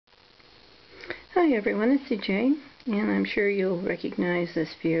Hi everyone, it's CJ, and I'm sure you'll recognize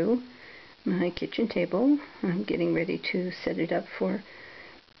this view, my kitchen table. I'm getting ready to set it up for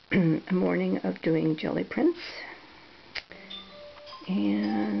a morning of doing jelly prints.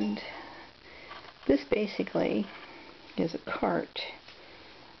 And this basically is a cart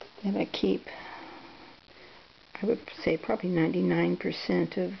that I keep, I would say probably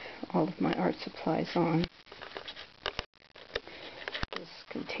 99% of all of my art supplies on. This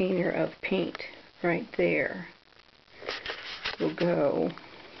container of paint right there will go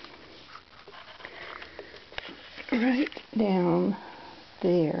right down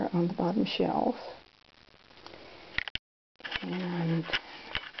there on the bottom shelf, and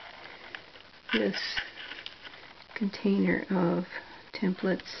this container of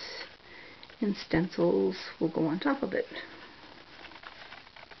templates and stencils will go on top of it.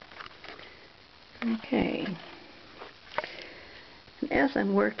 Okay. And as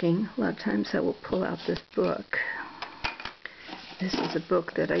I'm working, a lot of times I will pull out this book. This is a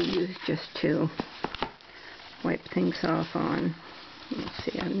book that I use just to wipe things off on. Let's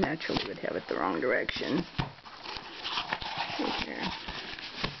see, I naturally would have it the wrong direction. There.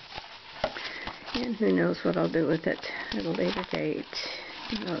 And who knows what I'll do with it at a later date.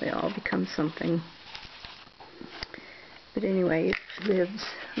 You know, they all become something. But anyway, it lives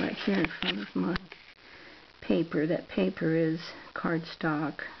right here in front of my paper. That paper is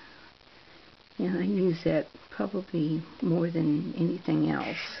cardstock, and I use that probably more than anything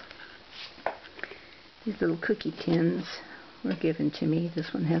else. These little cookie tins were given to me.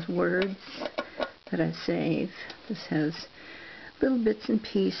 This one has words that I save. This has little bits and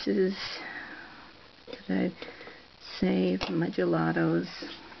pieces that I save in my gelatos.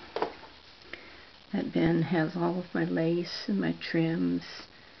 That bin has all of my lace and my trims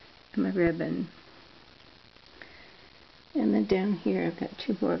and my ribbon. And then down here I've got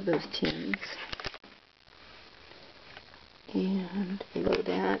two more of those tins. And below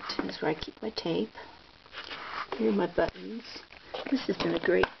that is where I keep my tape. Here are my buttons. This has been a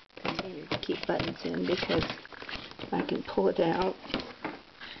great container to keep buttons in because I can pull it out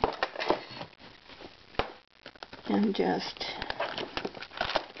and just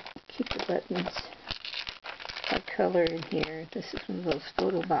keep the buttons by color in here. This is one of those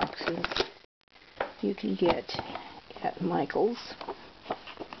photo boxes you can get at Michael's,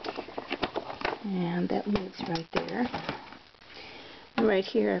 and that lives right there. And right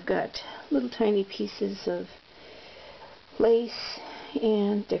here I've got little tiny pieces of lace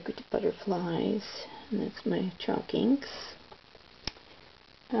and decorative butterflies, and that's my chalk inks.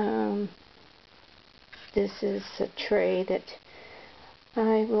 This is a tray that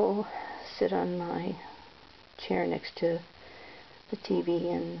I will sit on my chair next to the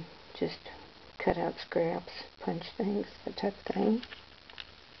TV and just cut out scraps, punch things, that type of thing.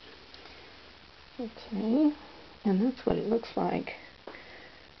 Okay, and that's what it looks like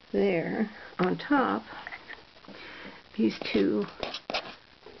there. On top, these two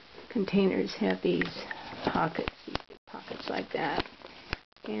containers have these pockets, like that,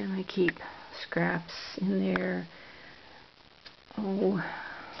 and I keep scraps in there. Oh,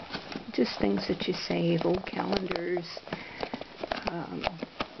 just things that you save, old calendars,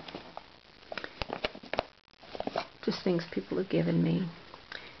 just things people have given me.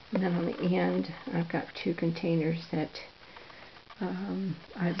 And then on the end I've got two containers that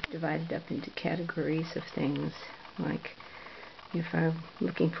I've divided up into categories of things. Like if I'm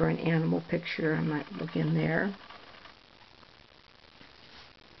looking for an animal picture, I might look in there.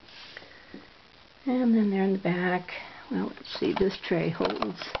 And then there in the back, well, let's see, this tray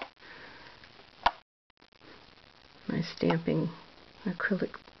holds my stamping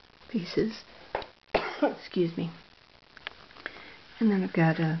acrylic pieces. Excuse me. And then I've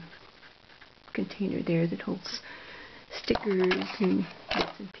got a container there that holds stickers and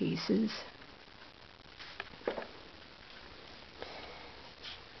bits and pieces.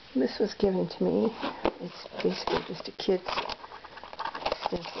 This was given to me. It's basically just a kid's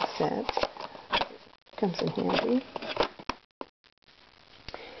stencil set. It comes in handy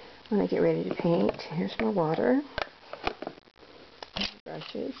when I get ready to paint. Here's my water, my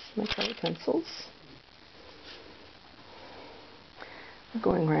brushes, my color pencils. I'm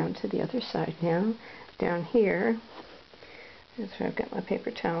going around to the other side now. Down here is where I've got my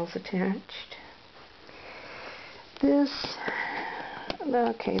paper towels attached. This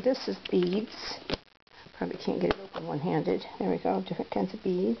is beads. Probably can't get it open one-handed. There we go, different kinds of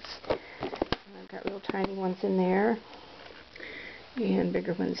beads. And I've got real tiny ones in there, and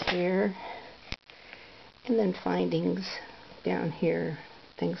bigger ones here. And then findings down here.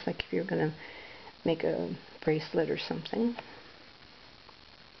 Things like if you're going to make a bracelet or something.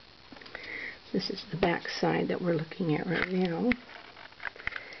 This is the back side that we're looking at right now.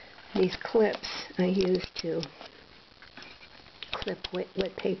 These clips I use to clip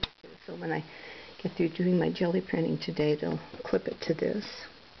wet paper, so when I get through doing my jelly printing today, they'll clip it to this.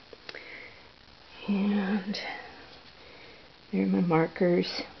 And there are my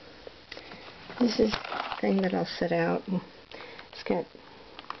markers. This is the thing that I'll set out. It's got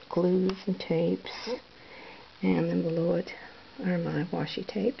glues and tapes, and then below it are my washi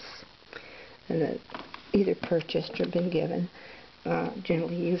tapes, and that either purchased or been given.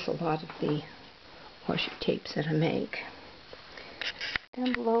 Generally use a lot of the washi tapes that I make.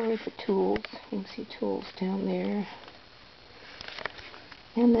 Down below are the tools. You can see tools down there.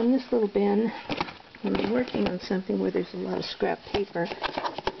 And then this little bin, when I'm working on something where there's a lot of scrap paper,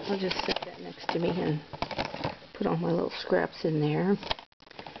 I'll just set that next to me and put all my little scraps in there.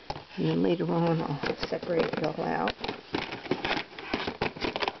 And then later on I'll separate it all out.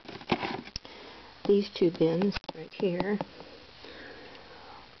 These two bins right here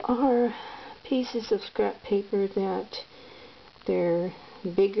are pieces of scrap paper that they're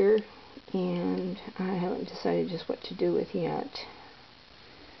bigger and I haven't decided just what to do with yet.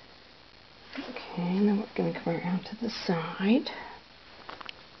 Okay, and then we're going to come around to the side.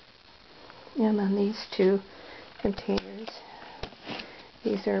 And then these two containers,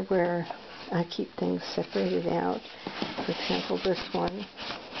 these are where I keep things separated out. For example, this one.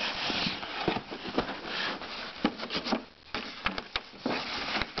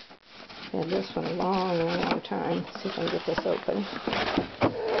 I had this one a long time. Let's see if I can get this open.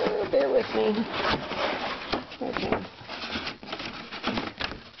 Bear with me. Okay.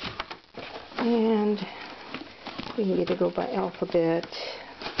 And we can either go by alphabet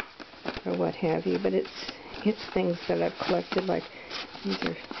or what have you, but it's things that I've collected, like these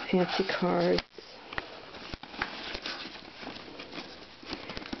are fancy cards.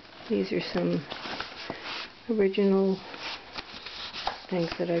 These are some original things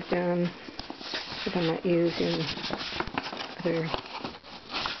that I've done that I might use in other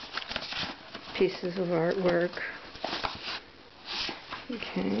pieces of artwork.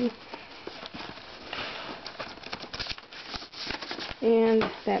 Okay. And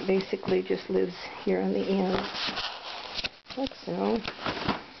that basically just lives here on the end, like so.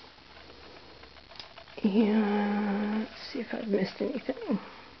 And let's see if I've missed anything.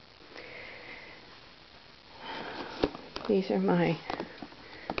 These are my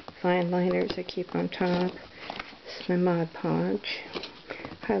fine liners I keep on top. This is my Mod Podge.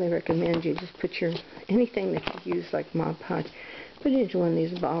 Highly recommend you just put anything that you use like Mod Podge, put it into one of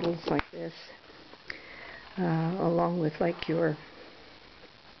these bottles like this, along with like your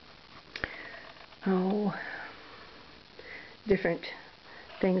different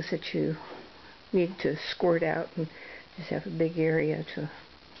things that you need to squirt out and just have a big area to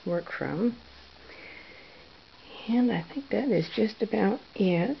work from. And I think that is just about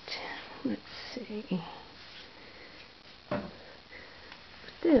it. Let's see.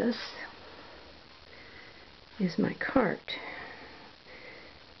 This is my cart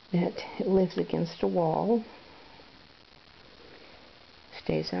that lives against a wall.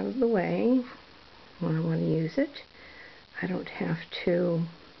 Stays out of the way when I want to use it. I don't have to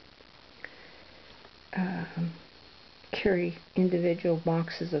carry individual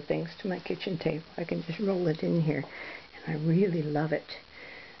boxes of things to my kitchen table. I can just roll it in here, and I really love it.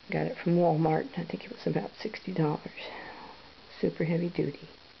 Got it from Walmart. I think it was about $60. Super heavy duty.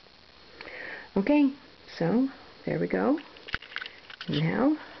 Okay, so there we go.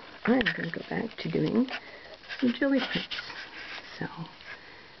 Now I'm going to go back to doing some jelly prints. So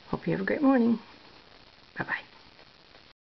hope you have a great morning. Bye-bye.